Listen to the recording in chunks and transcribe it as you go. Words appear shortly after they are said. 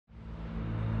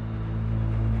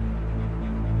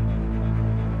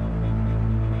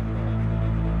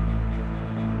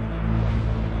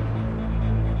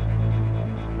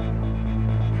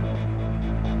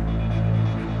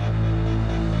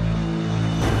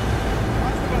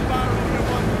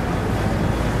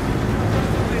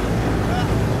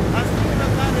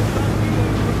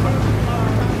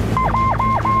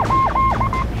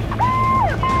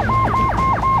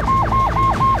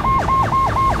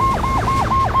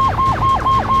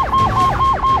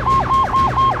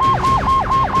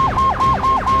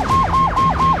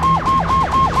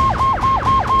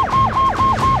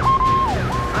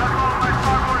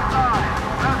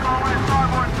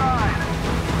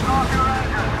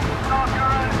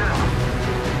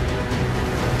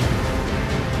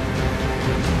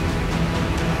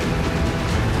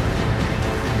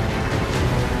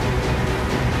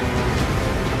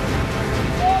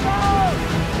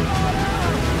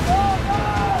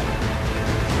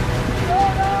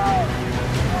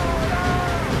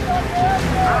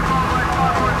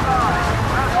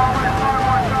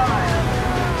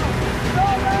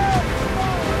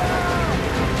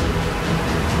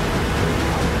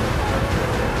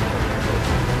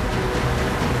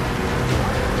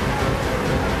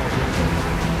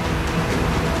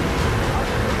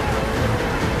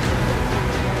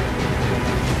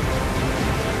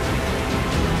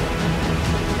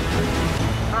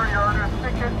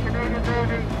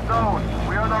engaging zone.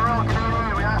 We are the Royal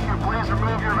Canadian. We ask you please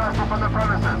remove your vessel from the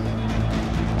premises.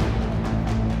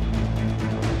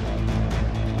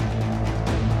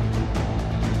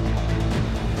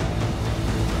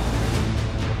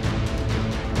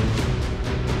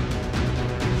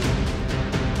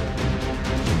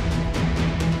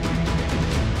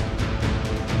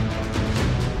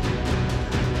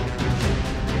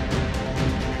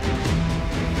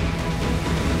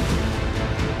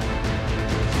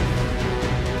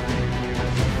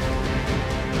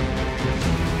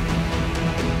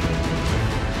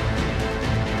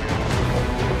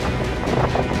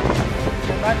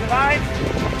 Back the line.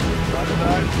 Back the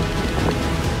line.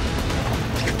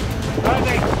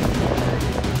 Diving.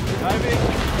 Diving.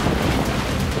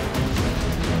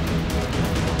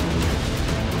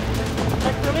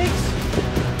 Check for leaks.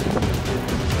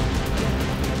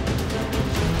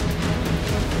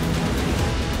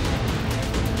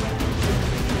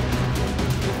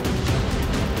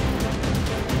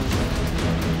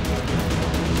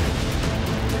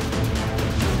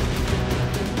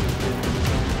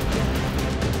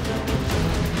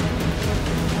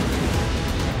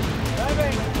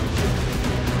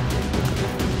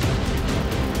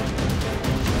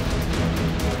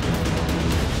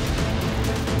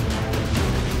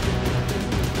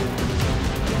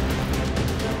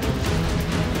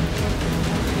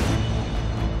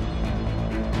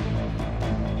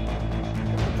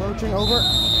 Approaching, over.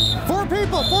 4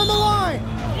 people, form a line!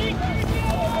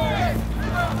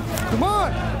 Come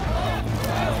on!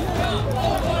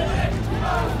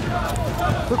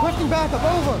 Requesting backup,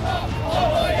 over!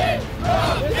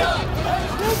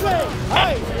 Excuse me!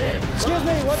 Hi! Excuse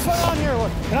me, what's going on here?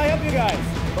 Can I help you guys?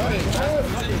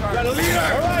 Got a leader!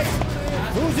 All right!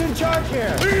 Who's in charge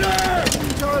here?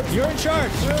 Leader! You're in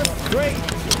charge? Great!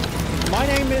 My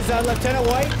name is Lieutenant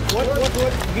White. What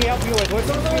can he help you with? What's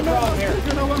the problem here?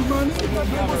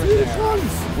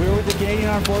 We're with the Canadian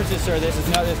Armed Forces, sir. There's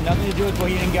nothing to do with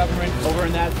Bohemian government over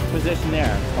in that position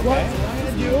there. Okay? What I'm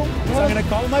going to do is I'm going to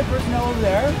call my personnel over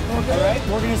there. Okay. All right?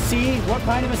 We're going to see what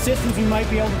kind of assistance we might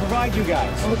be able to provide you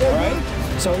guys. Okay. All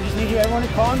right? So we just need everyone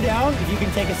to calm down. If you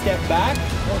can take a step back.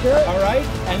 Okay. All right?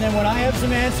 And then when I have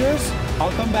some answers,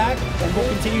 I'll come back and we'll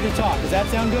continue to talk. Does that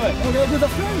sound good? Okay, with a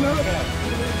friend, Okay.